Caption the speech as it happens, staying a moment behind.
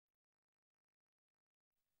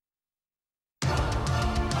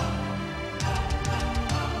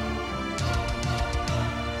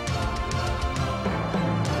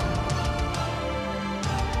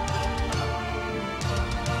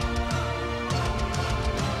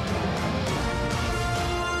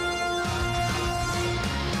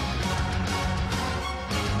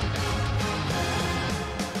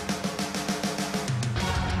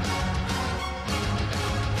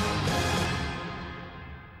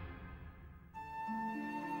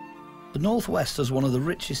The Northwest has one of the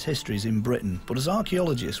richest histories in Britain, but as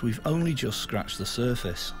archaeologists we've only just scratched the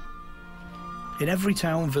surface. In every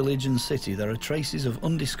town, village and city there are traces of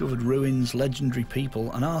undiscovered ruins, legendary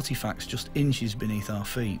people and artefacts just inches beneath our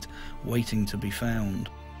feet, waiting to be found.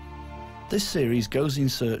 This series goes in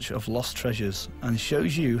search of lost treasures and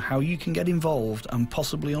shows you how you can get involved and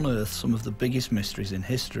possibly unearth some of the biggest mysteries in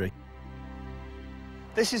history.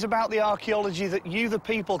 This is about the archaeology that you, the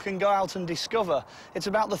people, can go out and discover. It's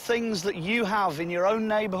about the things that you have in your own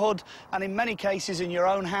neighbourhood and in many cases in your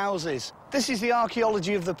own houses. This is the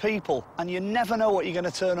archaeology of the people, and you never know what you're going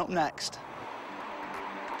to turn up next.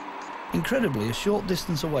 Incredibly, a short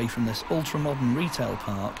distance away from this ultra-modern retail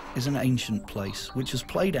park is an ancient place which has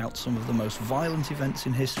played out some of the most violent events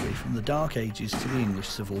in history, from the Dark Ages to the English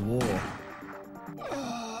Civil War.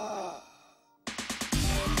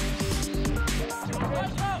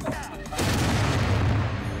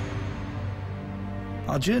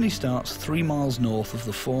 Our journey starts 3 miles north of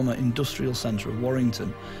the former industrial centre of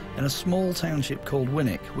Warrington, in a small township called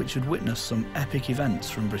Winwick, which had witnessed some epic events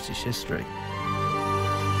from British history.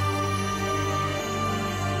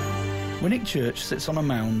 Winwick Church sits on a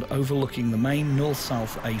mound overlooking the main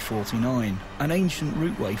north-south A49, an ancient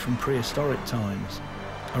routeway from prehistoric times.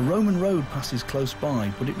 A Roman road passes close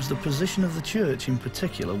by, but it was the position of the church in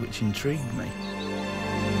particular which intrigued me.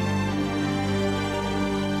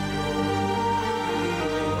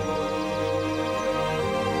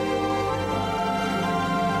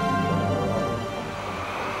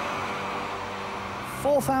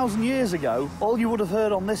 "4,000 years ago, all you would have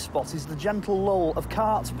heard on this spot is the gentle lull of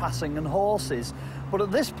carts passing and horses, but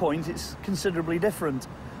at this point it's considerably different.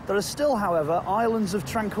 There are still, however, islands of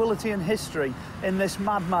tranquility and history in this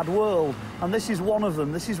mad, mad world, and this is one of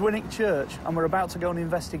them. This is Winwick Church, and we're about to go and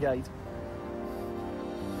investigate.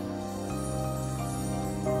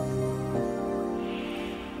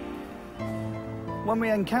 When we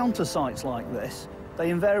encounter sites like this, they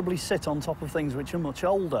invariably sit on top of things which are much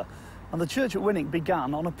older. And the church at Winwick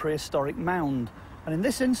began on a prehistoric mound. And in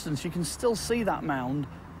this instance, you can still see that mound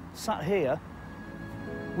sat here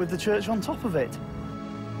with the church on top of it.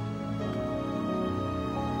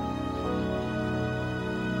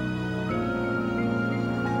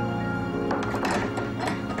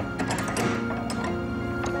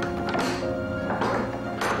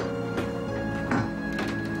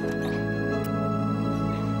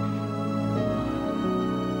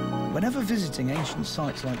 Whenever visiting ancient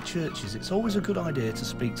sites like churches, it's always a good idea to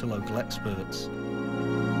speak to local experts.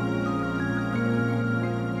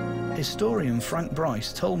 Historian Frank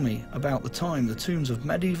Bryce told me about the time the tombs of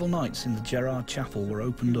medieval knights in the Gerard Chapel were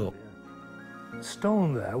opened up.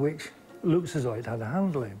 Stone there, which looks as though it had a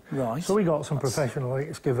handle in. Right. So we got some professional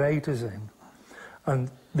excavators in, and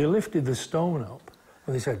they lifted the stone up,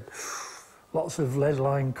 and they said, lots of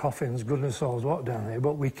lead-lined coffins, goodness knows what down there.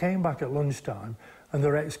 But we came back at lunchtime, and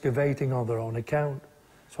they're excavating on their own account.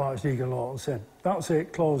 So Archdeacon Lawton said, that's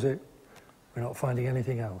it, close it. We're not finding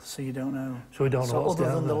anything else. So you don't know? So we don't know what's down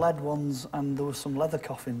there. So other than the lead ones, and there were some leather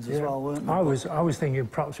coffins as well, weren't there? I was thinking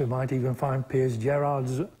perhaps we might even find Piers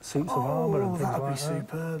Gerard's suits of armour and things like that. Oh, that'd be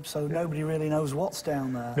superb. So nobody really knows what's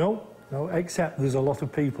down there? No, except there's a lot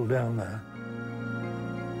of people down there.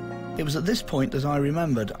 It was at this point that I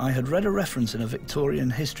remembered I had read a reference in a Victorian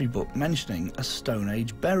history book mentioning a Stone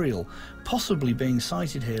Age burial, possibly being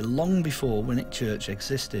sited here long before Winwick Church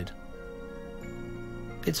existed.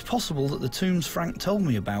 It's possible that the tombs Frank told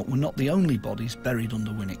me about were not the only bodies buried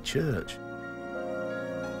under Winwick Church.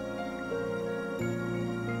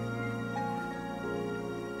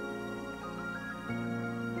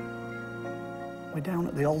 We're down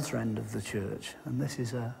at the altar end of the church, and this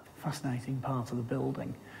is a fascinating part of the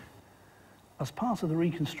building. As part of the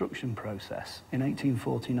reconstruction process, in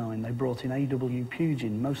 1849, they brought in A.W.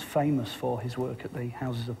 Pugin, most famous for his work at the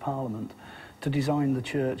Houses of Parliament, to design the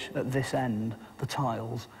church at this end, the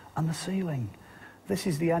tiles and the ceiling. This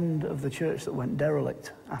is the end of the church that went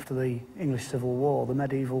derelict after the English Civil War. The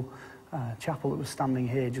medieval chapel that was standing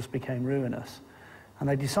here just became ruinous. And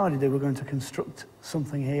they decided they were going to construct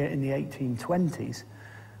something here in the 1820s.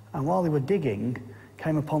 And while they were digging,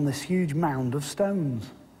 came upon this huge mound of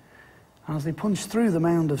stones. And as they punched through the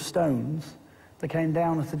mound of stones, they came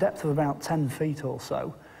down at a depth of about 10 feet or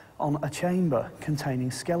so on a chamber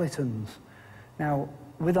containing skeletons. Now,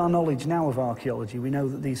 with our knowledge now of archaeology, we know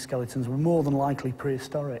that these skeletons were more than likely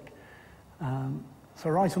prehistoric. So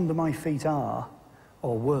right under my feet are,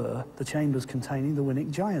 or were, the chambers containing the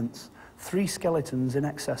Winwick giants, 3 skeletons in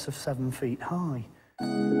excess of 7 feet high.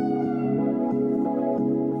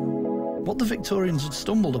 What the Victorians had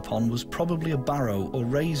stumbled upon was probably a barrow or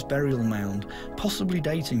raised burial mound, possibly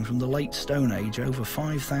dating from the late Stone Age over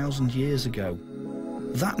 5,000 years ago.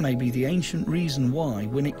 That may be the ancient reason why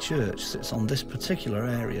Winwick Church sits on this particular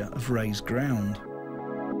area of raised ground.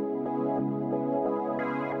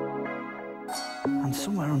 And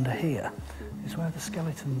somewhere under here is where the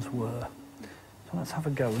skeletons were. So let's have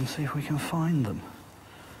a go and see if we can find them.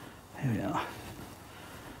 Here we are.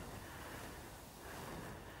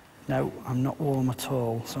 No, I'm not warm at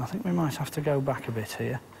all, so I think we might have to go back a bit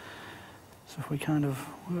here. So if we kind of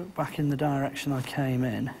work back in the direction I came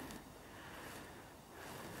in.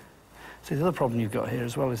 See, the other problem you've got here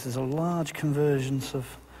as well is there's a large convergence of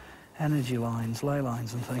energy lines, ley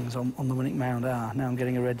lines and things on the Winwick Mound are. Now I'm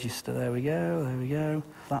getting a register. There we go, there we go.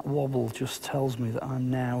 That wobble just tells me that I'm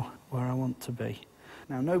now where I want to be.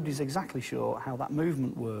 Now, nobody's exactly sure how that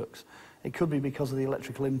movement works. It could be because of the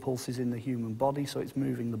electrical impulses in the human body, so it's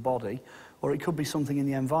moving the body, or it could be something in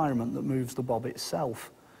the environment that moves the bob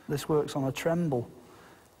itself. This works on a tremble.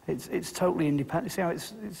 It's totally independent. See how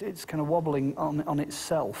it's kind of wobbling on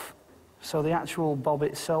itself. So the actual bob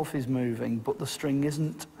itself is moving, but the string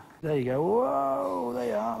isn't. There you go. Whoa, there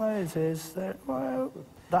you are. There it is. There. Whoa.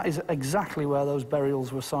 That is exactly where those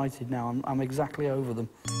burials were sited now. I'm exactly over them.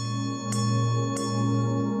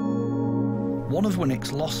 One of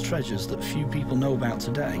Winwick's lost treasures that few people know about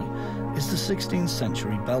today is the 16th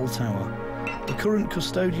century bell tower. The current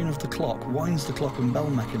custodian of the clock winds the clock and bell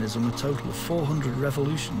mechanism a total of 400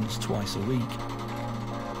 revolutions twice a week.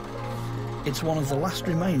 It's one of the last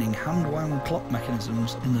remaining hand-wound clock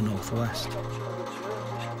mechanisms in the northwest.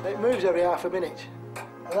 It moves every half a minute,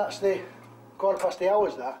 and that's the 1/4 the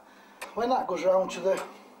hours that. When that goes round to the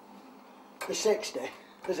 60,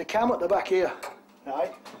 there's a cam at the back here,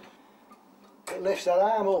 right? It lifts that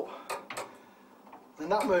arm up, and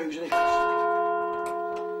that moves, and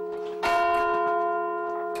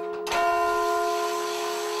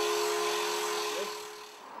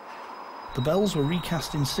The bells were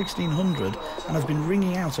recast in 1600 and have been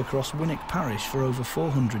ringing out across Winwick parish for over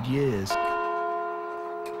 400 years.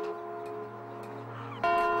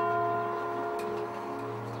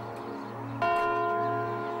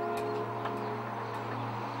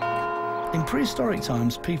 In prehistoric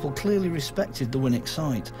times, people clearly respected the Winwick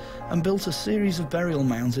site and built a series of burial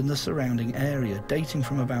mounds in the surrounding area, dating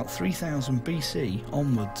from about 3000 BC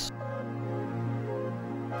onwards.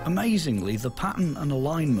 Amazingly, the pattern and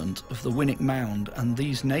alignment of the Winwick Mound and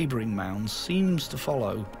these neighbouring mounds seems to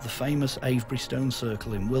follow the famous Avebury Stone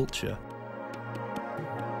Circle in Wiltshire.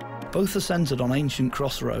 Both are centred on ancient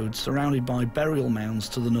crossroads surrounded by burial mounds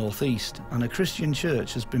to the northeast, and a Christian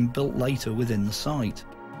church has been built later within the site.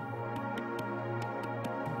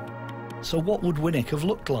 So what would Winwick have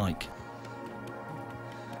looked like?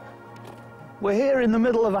 We're here in the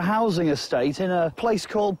middle of a housing estate in a place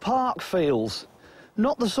called Parkfields.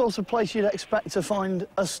 Not the sort of place you'd expect to find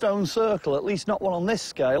a stone circle, at least not one on this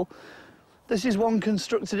scale. This is one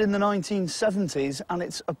constructed in the 1970s, and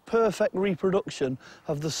it's a perfect reproduction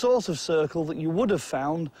of the sort of circle that you would have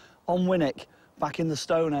found on Winwick back in the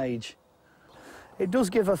Stone Age. It does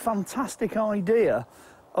give a fantastic idea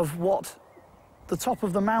of what the top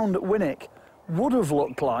of the mound at Winwick would have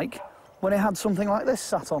looked like when it had something like this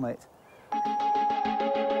sat on it.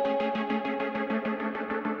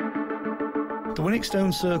 The Winwick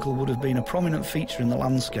Stone Circle would have been a prominent feature in the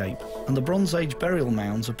landscape, and the Bronze Age burial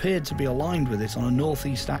mounds appeared to be aligned with it on a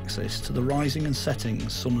northeast axis to the rising and setting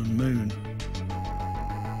sun and moon.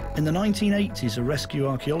 In the 1980s, a rescue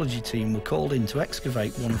archaeology team were called in to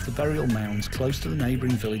excavate one of the burial mounds close to the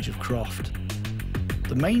neighbouring village of Croft.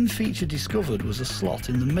 The main feature discovered was a slot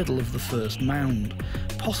in the middle of the first mound,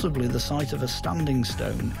 possibly the site of a standing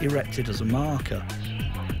stone erected as a marker.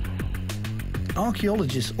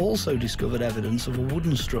 Archaeologists also discovered evidence of a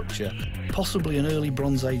wooden structure, possibly an early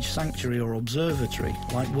Bronze Age sanctuary or observatory,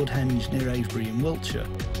 like Woodhenge near Avebury in Wiltshire,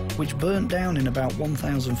 which burnt down in about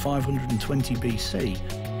 1520 BC.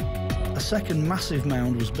 A second massive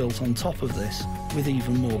mound was built on top of this, with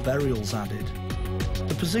even more burials added.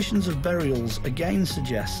 The positions of burials again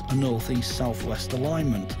suggest a northeast-southwest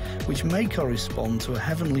alignment, which may correspond to a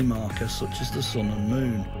heavenly marker such as the sun and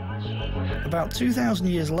moon. About 2,000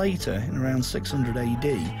 years later, in around 600 AD,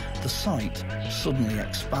 the site suddenly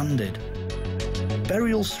expanded.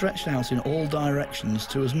 Burials stretched out in all directions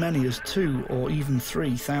to as many as 2,000 or even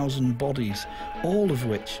 3,000 bodies, all of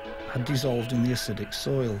which had dissolved in the acidic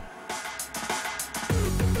soil.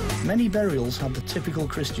 Many burials had the typical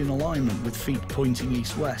Christian alignment with feet pointing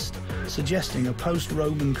east-west, suggesting a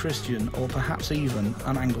post-Roman Christian or perhaps even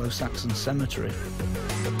an Anglo-Saxon cemetery.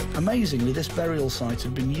 Amazingly, this burial site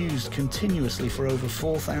had been used continuously for over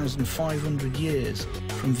 4,500 years,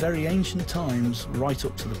 from very ancient times right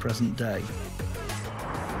up to the present day.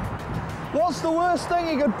 What's the worst thing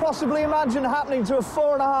you could possibly imagine happening to a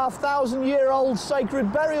 4,500-year-old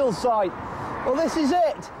sacred burial site? Well, this is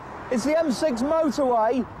it. It's the M6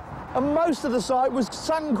 motorway, and most of the site was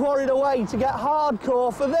sand quarried away to get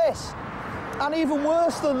hardcore for this. And even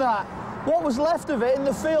worse than that, what was left of it in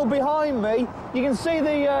the field behind me, you can see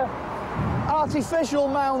the artificial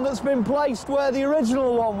mound that's been placed where the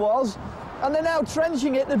original one was, and they're now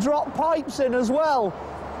trenching it to drop pipes in as well.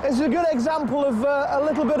 It's a good example of a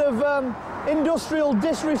little bit of industrial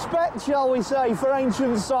disrespect, shall we say, for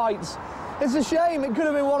ancient sites. It's a shame. It could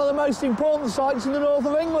have been one of the most important sites in the north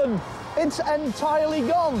of England. It's entirely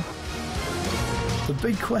gone. The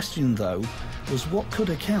big question, though, was what could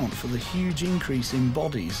account for the huge increase in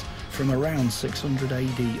bodies from around 600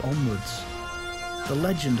 AD onwards. The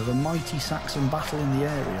legend of a mighty Saxon battle in the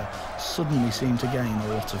area suddenly seemed to gain a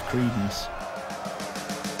lot of credence.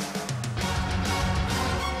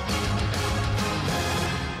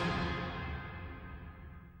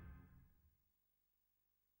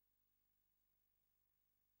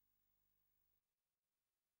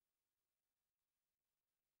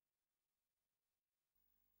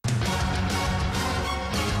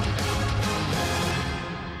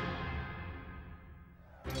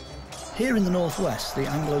 Here in the northwest, the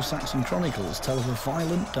Anglo-Saxon chronicles tell of a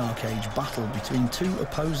violent Dark Age battle between two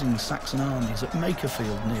opposing Saxon armies at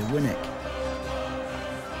Makerfield near Winwick.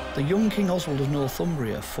 The young King Oswald of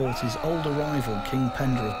Northumbria fought his older rival King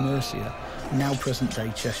Penda of Mercia, now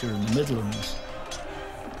present-day Cheshire and the Midlands.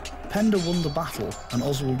 Penda won the battle and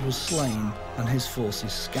Oswald was slain and his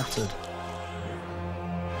forces scattered.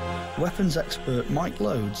 Weapons expert Mike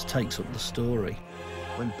Loades takes up the story.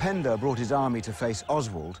 When Penda brought his army to face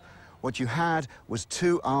Oswald, what you had was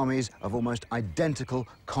two armies of almost identical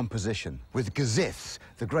composition, with Gaziths,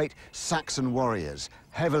 the great Saxon warriors,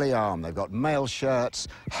 heavily armed. They've got mail shirts,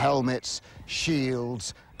 helmets,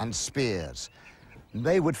 shields, and spears.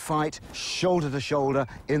 They would fight shoulder to shoulder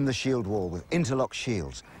in the shield wall with interlocked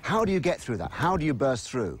shields. How do you get through that? How do you burst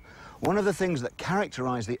through? One of the things that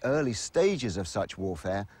characterized the early stages of such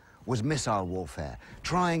warfare was missile warfare,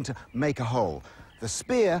 trying to make a hole. The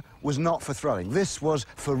spear was not for throwing. This was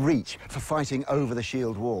for reach, for fighting over the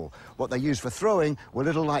shield wall. What they used for throwing were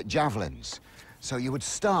little light javelins. So you would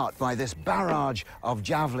start by this barrage of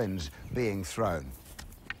javelins being thrown.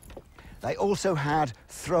 They also had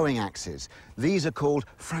throwing axes. These are called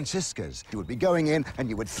Franciscas. You would be going in and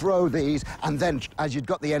you would throw these, and then, as you'd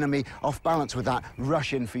got the enemy off balance with that,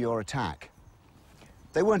 rush in for your attack.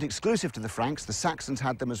 They weren't exclusive to the Franks. The Saxons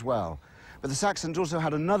had them as well. But the Saxons also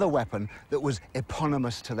had another weapon that was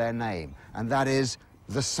eponymous to their name, and that is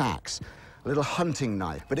the sax, a little hunting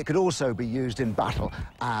knife, but it could also be used in battle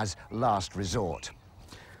as last resort.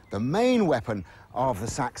 The main weapon of the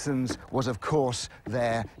Saxons was, of course,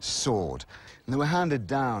 their sword, and they were handed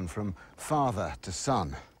down from father to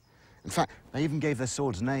son. In fact, they even gave their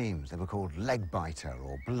swords names. They were called Legbiter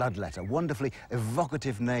or Bloodletter, wonderfully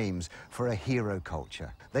evocative names for a hero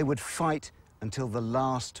culture. They would fight until the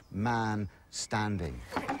last man standing.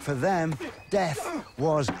 For them, death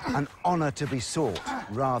was an honor to be sought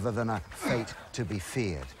rather than a fate to be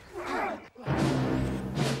feared.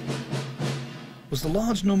 Was the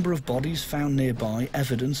large number of bodies found nearby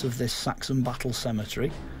evidence of this Saxon battle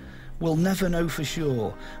cemetery? We'll never know for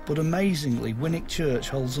sure, but amazingly, Winwick Church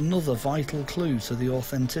holds another vital clue to the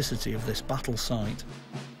authenticity of this battle site.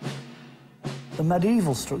 The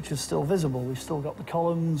medieval structure's still visible. We've still got the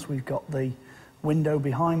columns, we've got the window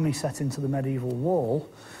behind me set into the medieval wall,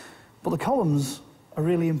 but the columns are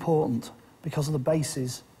really important because of the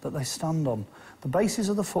bases that they stand on. The bases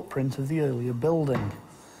are the footprint of the earlier building.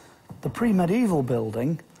 The pre-medieval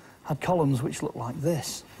building had columns which looked like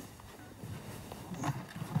this.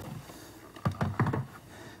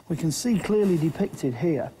 We can see clearly depicted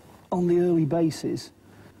here on the early bases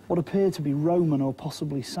what appear to be Roman or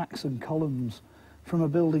possibly Saxon columns from a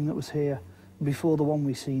building that was here before the one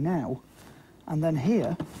we see now. And then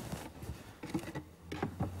here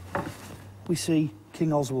we see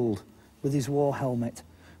King Oswald with his war helmet,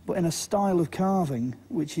 but in a style of carving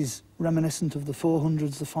which is reminiscent of the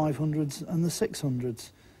 400s, the 500s and the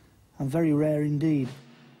 600s, and very rare indeed.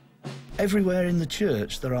 Everywhere in the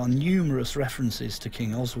church there are numerous references to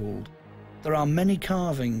King Oswald. There are many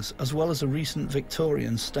carvings as well as a recent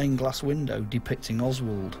Victorian stained glass window depicting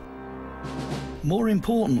Oswald. More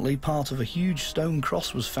importantly, part of a huge stone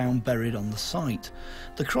cross was found buried on the site.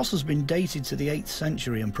 The cross has been dated to the 8th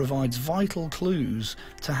century and provides vital clues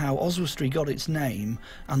to how Oswestry got its name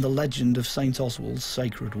and the legend of St Oswald's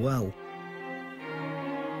sacred well.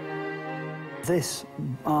 This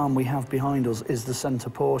arm we have behind us is the centre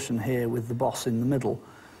portion here with the boss in the middle,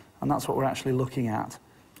 and that's what we're actually looking at.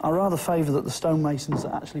 I rather favour that the stonemasons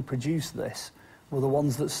that actually produced this were the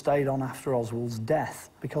ones that stayed on after Oswald's death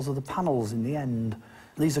because of the panels in the end.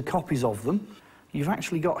 These are copies of them. You've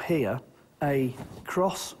actually got here a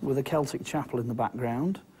cross with a Celtic chapel in the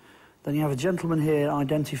background. Then you have a gentleman here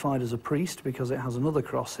identified as a priest because it has another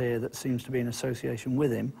cross here that seems to be in association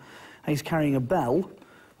with him. And he's carrying a bell,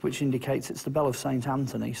 which indicates it's the bell of St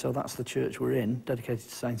Anthony, so that's the church we're in, dedicated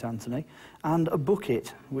to St Anthony, and a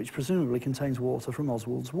bucket, which presumably contains water from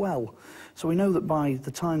Oswald's well. So we know that by the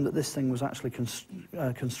time that this thing was actually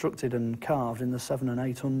constructed and carved in the 700s and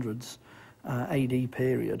 800s AD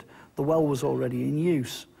period, the well was already in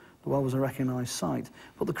use. The well was a recognised site.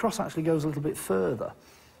 But the cross actually goes a little bit further.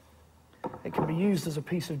 It can be used as a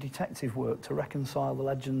piece of detective work to reconcile the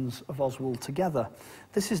legends of Oswald together.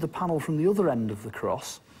 This is the panel from the other end of the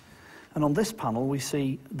cross. And on this panel, we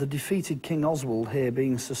see the defeated King Oswald here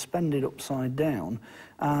being suspended upside down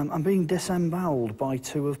and being disemboweled by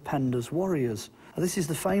two of Penda's warriors. Now, this is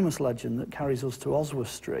the famous legend that carries us to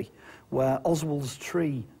Oswestry, where Oswald's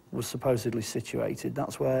tree was supposedly situated.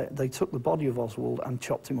 That's where they took the body of Oswald and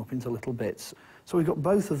chopped him up into little bits. So we've got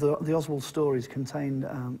both of the Oswald stories contained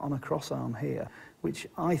on a cross arm here, which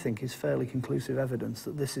I think is fairly conclusive evidence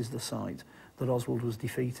that this is the site that Oswald was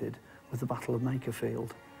defeated with the Battle of Makerfield.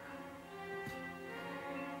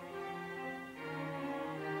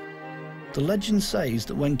 The legend says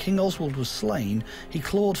that when King Oswald was slain, he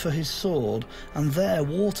clawed for his sword, and there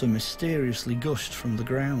water mysteriously gushed from the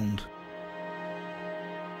ground.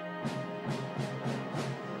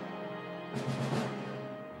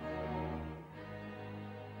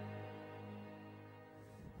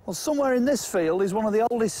 Well, somewhere in this field is one of the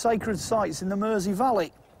oldest sacred sites in the Mersey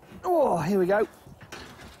Valley. Oh, here we go.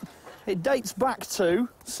 It dates back to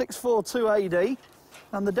 642 AD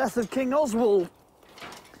and the death of King Oswald.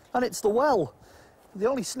 And it's the well. The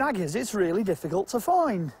only snag is it's really difficult to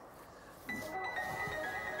find.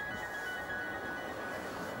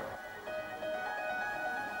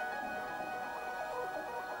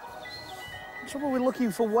 The trouble with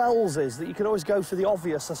looking for wells is that you could always go for the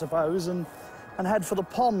obvious, I suppose, and head for the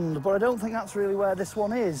pond, but I don't think that's really where this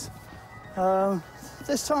one is.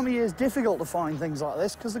 This time of year is difficult to find things like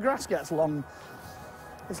this because the grass gets long.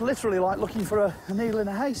 It's literally like looking for a needle in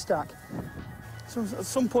a haystack. So at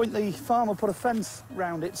some point the farmer put a fence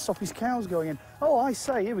round it to stop his cows going in. Oh, I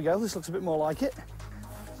say, here we go, this looks a bit more like it.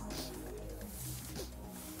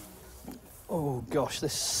 Oh gosh,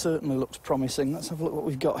 this certainly looks promising. Let's have a look what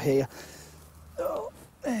we've got here. Oh,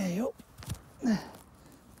 there you go.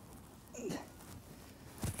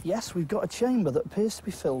 Yes, we've got a chamber that appears to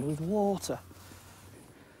be filled with water.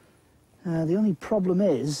 The only problem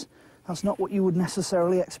is, that's not what you would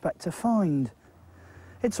necessarily expect to find.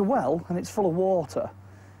 It's a well, and it's full of water,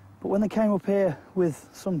 but when they came up here with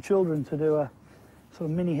some children to do a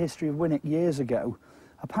sort of mini history of Winwick years ago,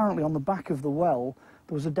 apparently on the back of the well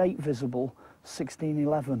there was a date visible,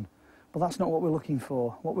 1611, but that's not what we're looking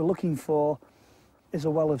for. What we're looking for is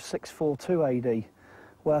a well of 642 AD,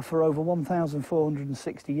 where for over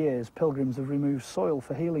 1,460 years pilgrims have removed soil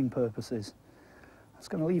for healing purposes. That's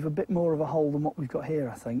going to leave a bit more of a hole than what we've got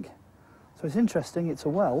here, I think. So it's interesting, it's a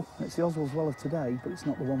well, it's the Oswald's well of today, but it's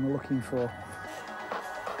not the one we're looking for.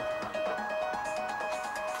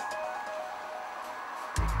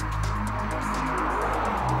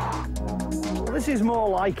 Well, this is more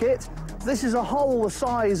like it. This is a hole the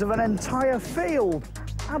size of an entire field.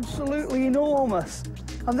 Absolutely enormous.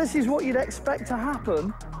 And this is what you'd expect to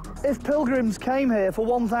happen if pilgrims came here for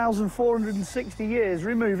 1,460 years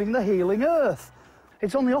removing the healing earth.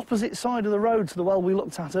 It's on the opposite side of the road to the well we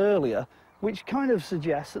looked at earlier, which kind of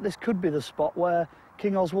suggests that this could be the spot where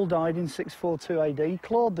King Oswald died in 642 AD,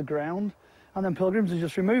 clawed the ground, and then pilgrims are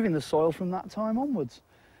just removing the soil from that time onwards.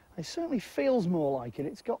 It certainly feels more like it.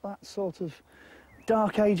 It's got that sort of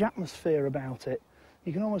Dark Age atmosphere about it.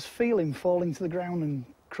 You can almost feel him falling to the ground and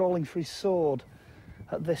crawling for his sword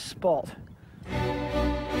at this spot.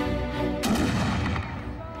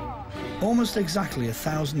 Almost exactly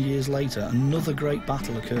 1,000 years later, another great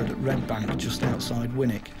battle occurred at Red Bank just outside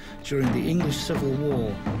Winwick during the English Civil War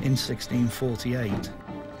in 1648.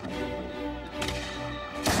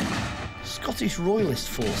 Scottish Royalist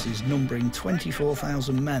forces numbering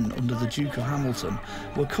 24,000 men under the Duke of Hamilton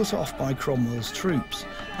were cut off by Cromwell's troops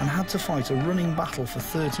and had to fight a running battle for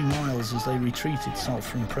 30 miles as they retreated south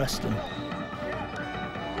from Preston.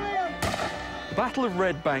 The Battle of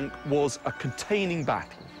Red Bank was a containing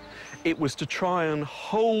battle. It was to try and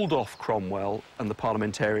hold off Cromwell and the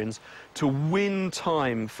parliamentarians to win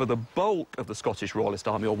time for the bulk of the Scottish Royalist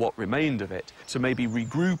army, or what remained of it, to maybe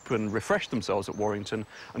regroup and refresh themselves at Warrington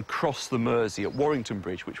and cross the Mersey at Warrington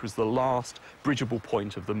Bridge, which was the last bridgeable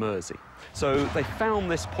point of the Mersey. So they found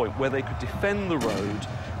this point where they could defend the road,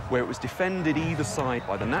 where it was defended either side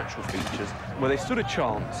by the natural features, where they stood a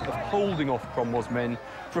chance of holding off Cromwell's men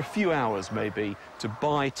for a few hours maybe, to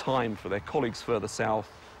buy time for their colleagues further south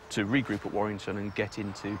to regroup at Warrington and get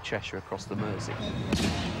into Cheshire across the Mersey.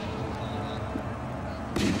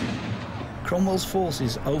 Cromwell's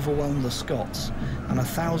forces overwhelmed the Scots, and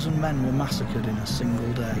 1,000 men were massacred in a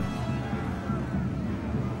single day.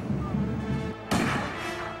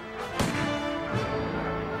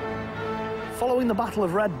 Following the Battle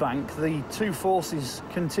of Red Bank, the two forces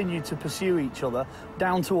continued to pursue each other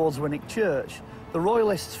down towards Winwick Church. The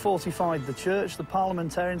Royalists fortified the church, the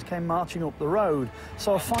parliamentarians came marching up the road,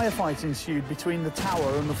 so a firefight ensued between the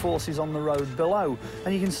tower and the forces on the road below.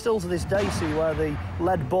 And you can still to this day see where the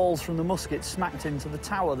lead balls from the muskets smacked into the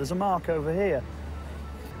tower. There's a mark over here.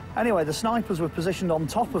 Anyway, the snipers were positioned on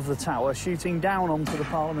top of the tower, shooting down onto the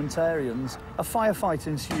parliamentarians. A firefight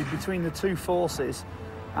ensued between the two forces,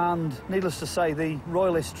 and needless to say, the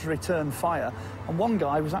Royalists returned fire, and one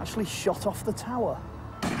guy was actually shot off the tower.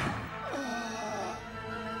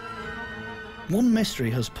 One mystery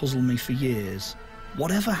has puzzled me for years.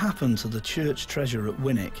 Whatever happened to the church treasure at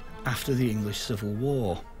Winwick after the English Civil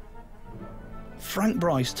War? Frank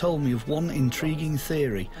Bryce told me of one intriguing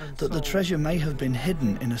theory, that the treasure may have been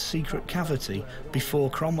hidden in a secret cavity before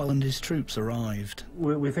Cromwell and his troops arrived.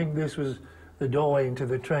 We think this was the doorway into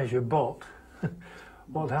the treasure, but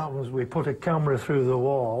what happens, we put a camera through the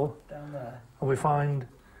wall Down there. and we find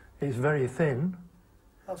it's very thin.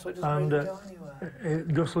 Oh, so it doesn't really go anywhere. It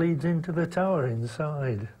just leads into the tower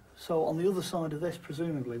inside. So on the other side of this,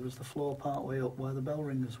 presumably, was the floor part way up where the bell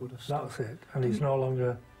ringers would have stood. That's it, and it's no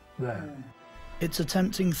longer there. It's a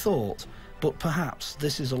tempting thought, but perhaps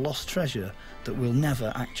this is a lost treasure that we'll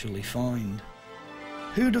never actually find.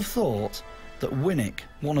 Who'd have thought that Winwick,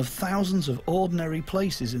 one of thousands of ordinary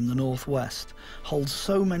places in the northwest, holds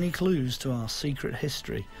so many clues to our secret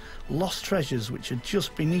history, lost treasures which are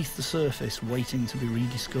just beneath the surface waiting to be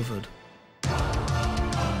rediscovered.